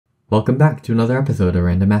Welcome back to another episode of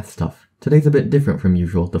Random Math Stuff. Today's a bit different from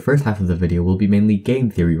usual. The first half of the video will be mainly game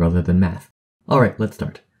theory rather than math. Alright, let's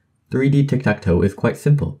start. 3D tic-tac-toe is quite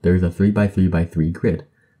simple. There's a 3x3x3 grid.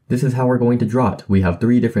 This is how we're going to draw it. We have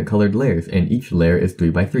 3 different colored layers and each layer is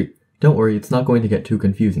 3x3. Don't worry, it's not going to get too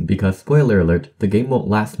confusing because, spoiler alert, the game won't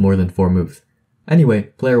last more than 4 moves. Anyway,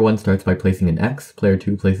 player 1 starts by placing an X, player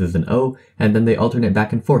 2 places an O, and then they alternate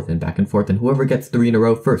back and forth, and whoever gets 3 in a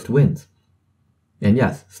row first wins. And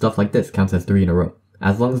yes, stuff like this counts as 3 in a row.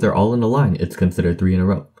 As long as they're all in a line, it's considered 3 in a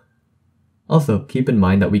row. Also, keep in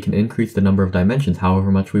mind that we can increase the number of dimensions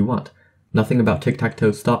however much we want. Nothing about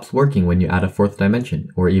tic-tac-toe stops working when you add a 4th dimension,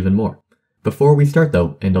 or even more. Before we start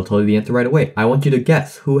though, and I'll tell you the answer right away, I want you to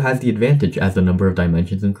guess who has the advantage as the number of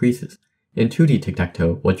dimensions increases. In 2D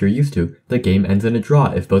tic-tac-toe, what you're used to, the game ends in a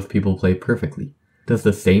draw if both people play perfectly. Does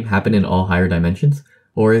the same happen in all higher dimensions?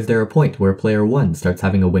 Or is there a point where player 1 starts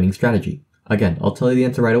having a winning strategy? Again, I'll tell you the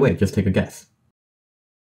answer right away, just take a guess.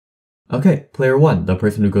 Okay, player 1, the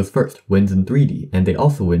person who goes first, wins in 3D, and they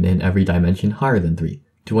also win in every dimension higher than 3.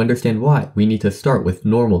 To understand why, we need to start with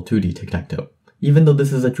normal 2D tic-tac-toe. Even though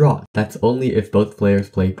this is a draw, that's only if both players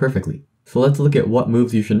play perfectly. So let's look at what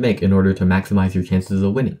moves you should make in order to maximize your chances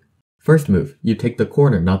of winning. First move, you take the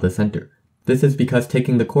corner, not the center. This is because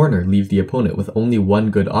taking the corner leaves the opponent with only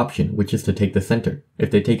one good option, which is to take the center.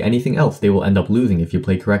 If they take anything else, they will end up losing if you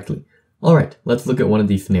play correctly. Alright, let's look at one of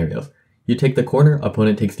these scenarios. You take the corner,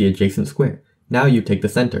 opponent takes the adjacent square. Now you take the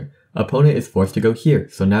center. Opponent is forced to go here,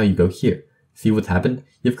 so now you go here. See what's happened?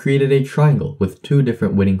 You've created a triangle with 2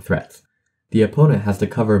 different winning threats. The opponent has to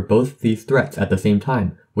cover both these threats at the same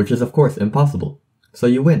time, which is of course impossible. So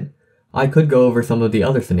you win. I could go over some of the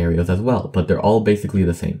other scenarios as well, but they're all basically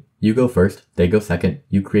the same. You go first, they go second,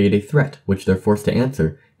 you create a threat, which they're forced to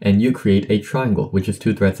answer, and you create a triangle, which is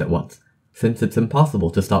 2 threats at once. Since it's impossible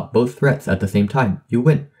to stop both threats at the same time, you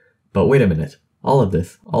win. But wait a minute. All of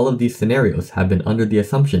these scenarios have been under the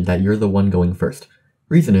assumption that you're the one going first.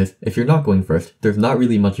 Reason is, if you're not going first, there's not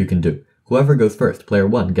really much you can do. Whoever goes first, player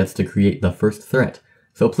 1, gets to create the first threat.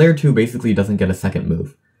 So player 2 basically doesn't get a second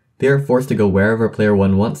move. They are forced to go wherever player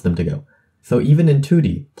 1 wants them to go. So even in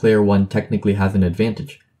 2D, player 1 technically has an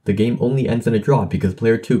advantage. The game only ends in a draw because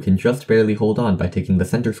player 2 can just barely hold on by taking the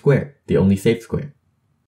center square, the only safe square.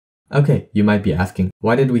 Okay, you might be asking,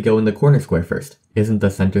 why did we go in the corner square first? Isn't the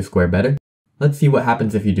center square better? Let's see what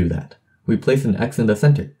happens if you do that. We place an X in the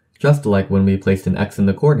center. Just like when we placed an X in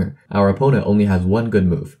the corner, our opponent only has one good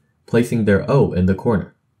move, placing their O in the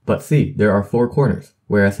corner. But see, there are 4 corners,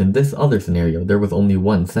 whereas in this other scenario there was only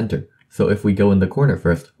one center. So if we go in the corner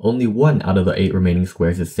first, only 1 out of the 8 remaining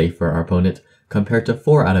squares is safe for our opponent, compared to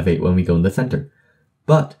 4 out of 8 when we go in the center.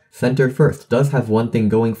 But center first does have one thing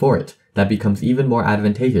going for it that becomes even more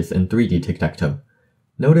advantageous in 3D tic-tac-toe.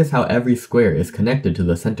 Notice how every square is connected to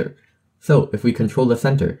the center. So if we control the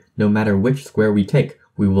center, no matter which square we take,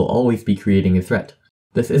 we will always be creating a threat.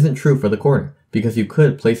 This isn't true for the corner, because you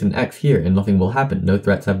could place an X here and nothing will happen, no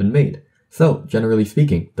threats have been made. So, generally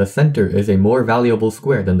speaking, the center is a more valuable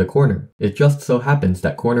square than the corner. It just so happens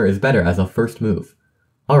that corner is better as a first move.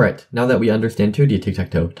 Alright, now that we understand 2D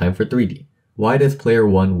tic-tac-toe, time for 3D. Why does player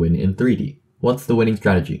 1 win in 3D? What's the winning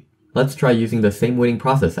strategy? Let's try using the same winning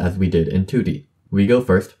process as we did in 2D. We go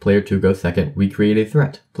first, player 2 goes second, we create a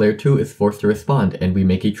threat. Player 2 is forced to respond, and we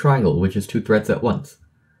make a triangle, which is 2 threats at once.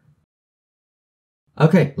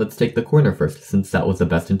 Okay, let's take the corner first, since that was the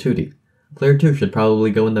best in 2D. Player 2 should probably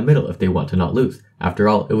go in the middle if they want to not lose. After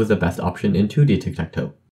all, it was the best option in 2D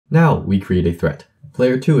tic-tac-toe. Now, we create a threat.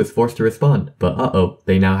 Player 2 is forced to respond, but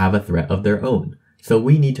they now have a threat of their own. So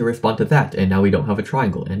we need to respond to that, and now we don't have a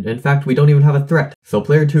triangle, and in fact we don't even have a threat. So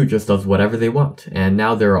player 2 just does whatever they want, and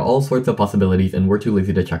now there are all sorts of possibilities and we're too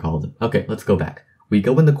lazy to check all of them. Okay, let's go back. We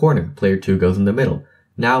go in the corner, player 2 goes in the middle.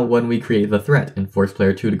 Now when we create the threat and force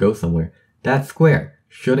player 2 to go somewhere, that square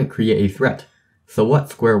shouldn't create a threat. So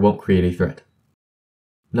what square won't create a threat?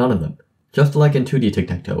 None of them. Just like in 2D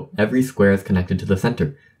tic-tac-toe, every square is connected to the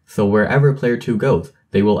center. So wherever player 2 goes,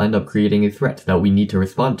 they will end up creating a threat that we need to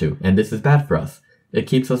respond to, and this is bad for us. It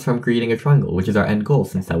keeps us from creating a triangle, which is our end goal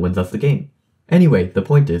since that wins us the game. Anyway, the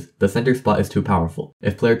point is, the center spot is too powerful.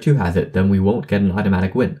 If player 2 has it, then we won't get an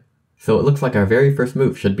automatic win. So it looks like our very first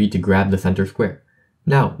move should be to grab the center square.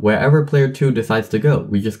 Now, wherever player 2 decides to go,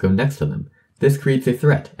 we just go next to them. This creates a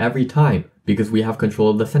threat every time because we have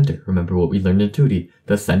control of the center. Remember what we learned in 2D,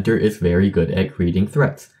 the center is very good at creating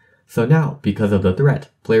threats. So now, because of the threat,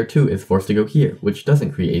 player 2 is forced to go here, which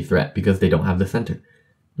doesn't create a threat because they don't have the center.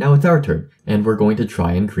 Now it's our turn, and we're going to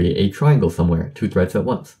try and create a triangle somewhere, 2 threats at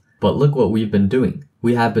once. But look what we've been doing.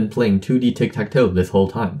 We have been playing 2D tic-tac-toe this whole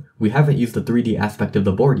time. We haven't used the 3D aspect of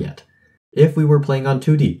the board yet. If we were playing on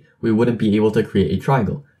 2D, we wouldn't be able to create a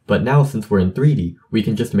triangle, but now since we're in 3D, we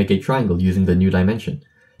can just make a triangle using the new dimension.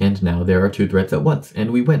 And now there are two threats at once,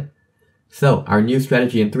 and we win. So, our new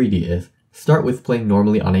strategy in 3D is, start with playing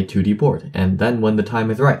normally on a 2D board, and then when the time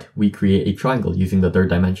is right, we create a triangle using the third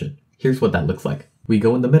dimension. Here's what that looks like. We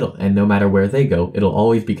go in the middle, and no matter where they go, it'll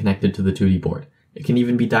always be connected to the 2D board. It can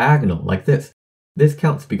even be diagonal, like this. This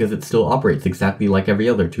counts because it still operates exactly like every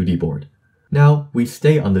other 2D board. Now, we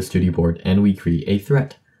stay on this 2D board, and we create a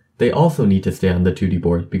threat. They also need to stay on the 2D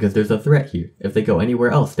board because there's a threat here. If they go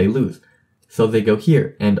anywhere else, they lose. So they go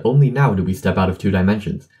here, and only now do we step out of 2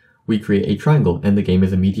 dimensions. We create a triangle, and the game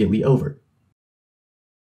is immediately over.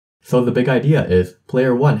 So the big idea is,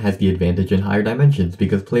 player 1 has the advantage in higher dimensions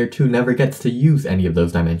because player 2 never gets to use any of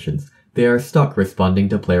those dimensions. They are stuck responding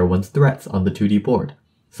to player 1's threats on the 2D board.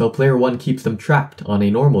 So player 1 keeps them trapped on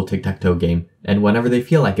a normal tic-tac-toe game, and whenever they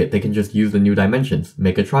feel like it, they can just use the new dimensions,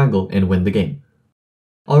 make a triangle, and win the game.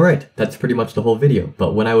 Alright, that's pretty much the whole video,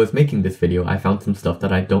 but when I was making this video, I found some stuff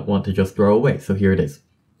that I don't want to just throw away, so here it is.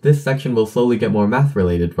 This section will slowly get more math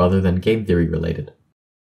related rather than game theory related.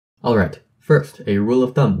 Alright, first, a rule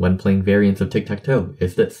of thumb when playing variants of tic-tac-toe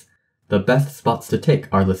is this. The best spots to take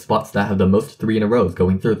are the spots that have the most 3 in a rows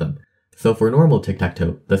going through them. So for normal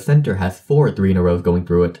tic-tac-toe, the center has 4 3 in a rows going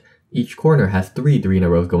through it, each corner has 3 3 in a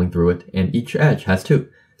rows going through it, and each edge has 2.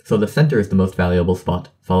 So the center is the most valuable spot,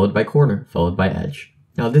 followed by corner, followed by edge.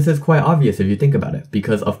 Now this is quite obvious if you think about it,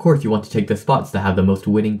 because of course you want to take the spots that have the most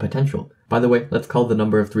winning potential. By the way, let's call the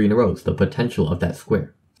number of 3 in a rows the potential of that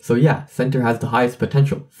square. So yeah, center has the highest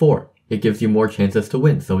potential, 4. It gives you more chances to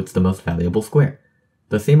win, so it's the most valuable square.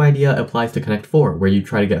 The same idea applies to Connect 4, where you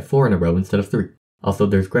try to get 4 in a row instead of 3. Also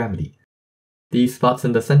there's gravity. These spots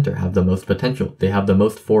in the center have the most potential, they have the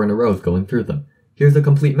most 4 in a rows going through them. Here's a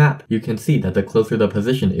complete map. You can see that the closer the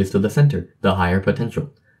position is to the center, the higher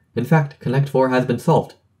potential. In fact, Connect 4 has been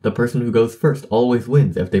solved. The person who goes first always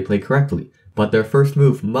wins if they play correctly, but their first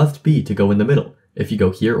move must be to go in the middle. If you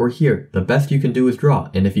go here or here, the best you can do is draw,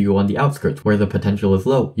 and if you go on the outskirts where the potential is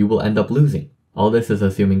low, you will end up losing. All this is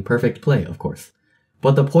assuming perfect play, of course.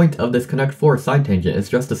 But the point of this Connect 4 side tangent is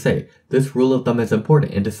just to say, this rule of thumb is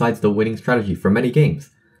important and decides the winning strategy for many games.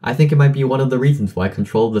 I think it might be one of the reasons why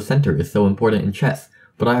control of the center is so important in chess,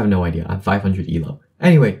 but I have no idea, I'm 500 elo.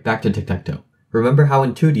 Anyway, back to tic-tac-toe. Remember how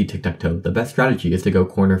in 2D tic-tac-toe, the best strategy is to go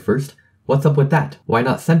corner first? What's up with that? Why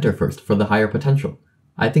not center first for the higher potential?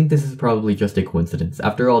 I think this is probably just a coincidence.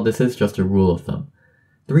 After all, this is just a rule of thumb.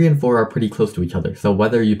 3 and 4 are pretty close to each other, so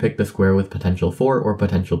whether you pick the square with potential 4 or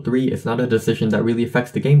potential 3 is not a decision that really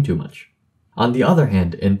affects the game too much. On the other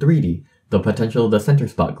hand, in 3D, the potential of the center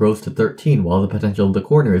spot grows to 13 while the potential of the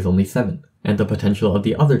corner is only 7, and the potential of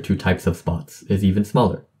the other two types of spots is even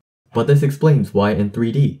smaller. But this explains why in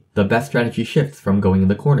 3D, the best strategy shifts from going in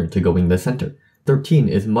the corner to going in the center. 13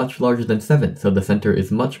 is much larger than 7, so the center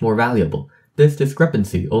is much more valuable. This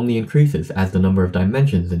discrepancy only increases as the number of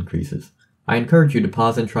dimensions increases. I encourage you to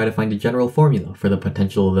pause and try to find a general formula for the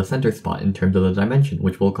potential of the center spot in terms of the dimension,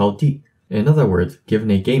 which we'll call D. In other words, given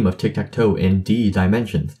a game of tic-tac-toe in D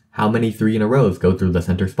dimensions, how many 3 in a rows go through the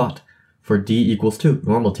center spot? For D equals 2,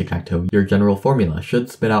 normal tic-tac-toe, your general formula should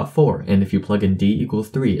spit out 4, and if you plug in D equals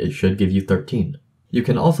 3, it should give you 13. You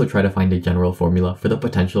can also try to find a general formula for the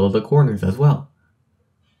potential of the corners as well.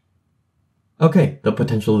 Okay, the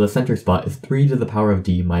potential of the center spot is 3 to the power of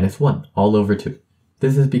D minus 1, all over 2.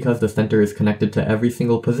 This is because the center is connected to every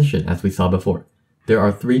single position as we saw before. There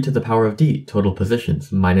are 3 to the power of D total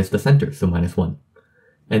positions, minus the center, so minus 1.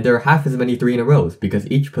 And there are half as many 3 in a rows because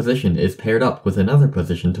each position is paired up with another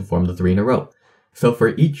position to form the 3 in a row. So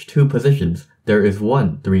for each 2 positions, there is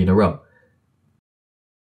 1 3 in a row.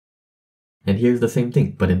 And here's the same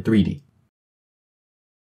thing, but in 3D.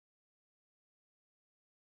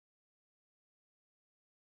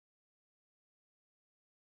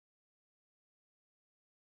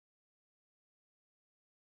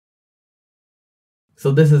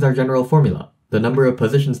 So this is our general formula, the number of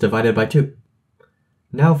positions divided by 2.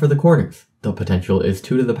 Now for the corners, the potential is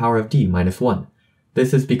 2 to the power of D minus 1.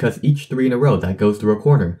 This is because each 3 in a row that goes through a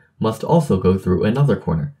corner must also go through another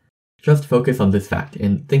corner. Just focus on this fact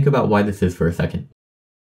and think about why this is for a second.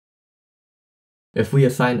 If we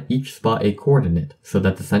assign each spot a coordinate so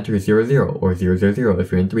that the center is 0, 0 or 0, 0, 0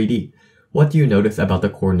 if you're in 3D, what do you notice about the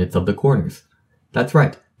coordinates of the corners? That's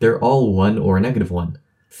right, they're all 1 or negative 1.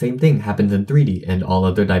 Same thing happens in 3D and all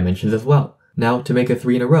other dimensions as well. Now, to make a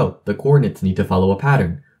 3 in a row, the coordinates need to follow a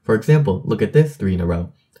pattern. For example, look at this 3 in a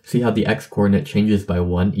row. See how the x-coordinate changes by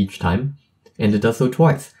 1 each time? And it does so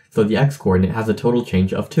twice, so the x-coordinate has a total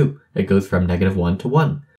change of 2. It goes from negative 1 to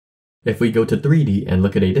 1. If we go to 3D and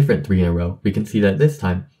look at a different 3 in a row, we can see that this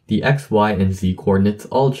time, the x, y, and z coordinates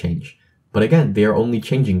all change. But again, they are only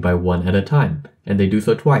changing by 1 at a time, and they do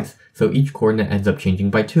so twice, so each coordinate ends up changing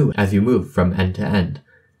by 2 as you move from end to end.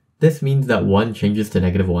 This means that 1 changes to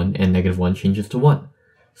 -1 and -1 changes to 1.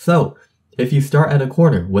 So, if you start at a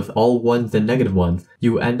corner with all 1s and -1s,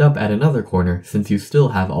 you end up at another corner since you still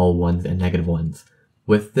have all 1s and -1s.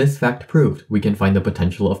 With this fact proved, we can find the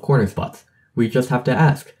potential of corner spots. We just have to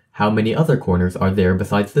ask, how many other corners are there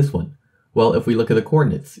besides this one? Well, if we look at the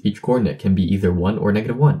coordinates, each coordinate can be either 1 or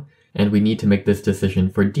 -1, and we need to make this decision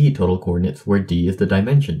for d total coordinates where d is the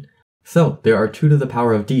dimension. So, there are 2 to the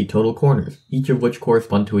power of d total corners, each of which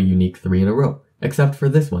correspond to a unique 3 in a row. Except for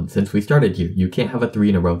this one, since we started here, you can't have a 3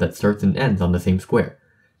 in a row that starts and ends on the same square.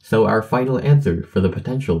 So our final answer for the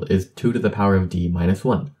potential is 2 to the power of d minus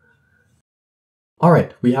 1.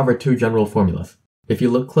 Alright, we have our 2 general formulas. If you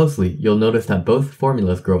look closely, you'll notice that both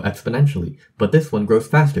formulas grow exponentially, but this one grows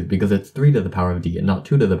faster because it's 3 to the power of d and not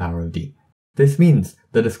 2 to the power of d. This means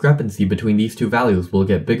the discrepancy between these two values will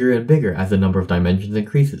get bigger and bigger as the number of dimensions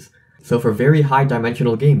increases. So for very high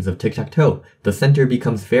dimensional games of tic-tac-toe, the center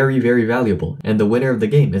becomes very valuable, and the winner of the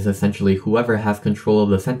game is essentially whoever has control of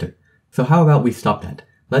the center. So how about we stop that?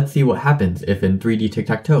 Let's see what happens if in 3D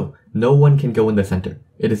tic-tac-toe, no one can go in the center.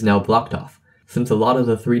 It is now blocked off. Since a lot of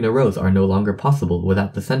the 3 in a rows are no longer possible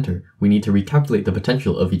without the center, we need to recalculate the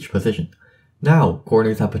potential of each position. Now,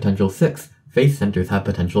 corners have potential 6, face centers have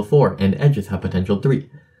potential 4, and edges have potential 3.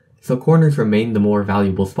 So corners remain the more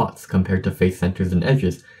valuable spots compared to face centers and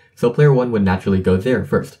edges, so player 1 would naturally go there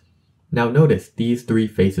first. Now notice these 3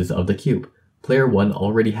 faces of the cube. Player 1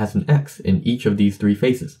 already has an X in each of these 3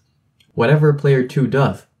 faces. Whatever player 2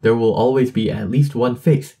 does, there will always be at least one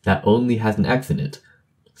face that only has an X in it.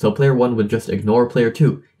 So player 1 would just ignore player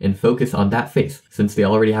 2 and focus on that face since they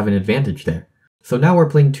already have an advantage there. So now we're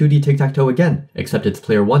playing 2D tic-tac-toe again, except it's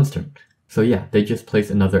player 1's turn. So yeah, they just place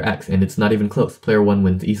another X and it's not even close. Player 1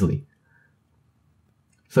 wins easily.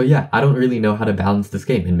 So yeah, I don't really know how to balance this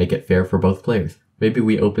game and make it fair for both players. Maybe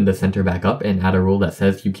we open the center back up and add a rule that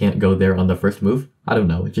says you can't go there on the first move? I don't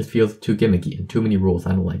know, it just feels too gimmicky and too many rules.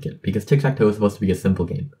 I don't like it, because tic-tac-toe is supposed to be a simple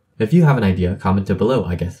game. If you have an idea, comment it below,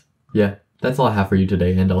 I guess. Yeah, that's all I have for you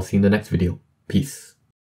today, and I'll see you in the next video. Peace.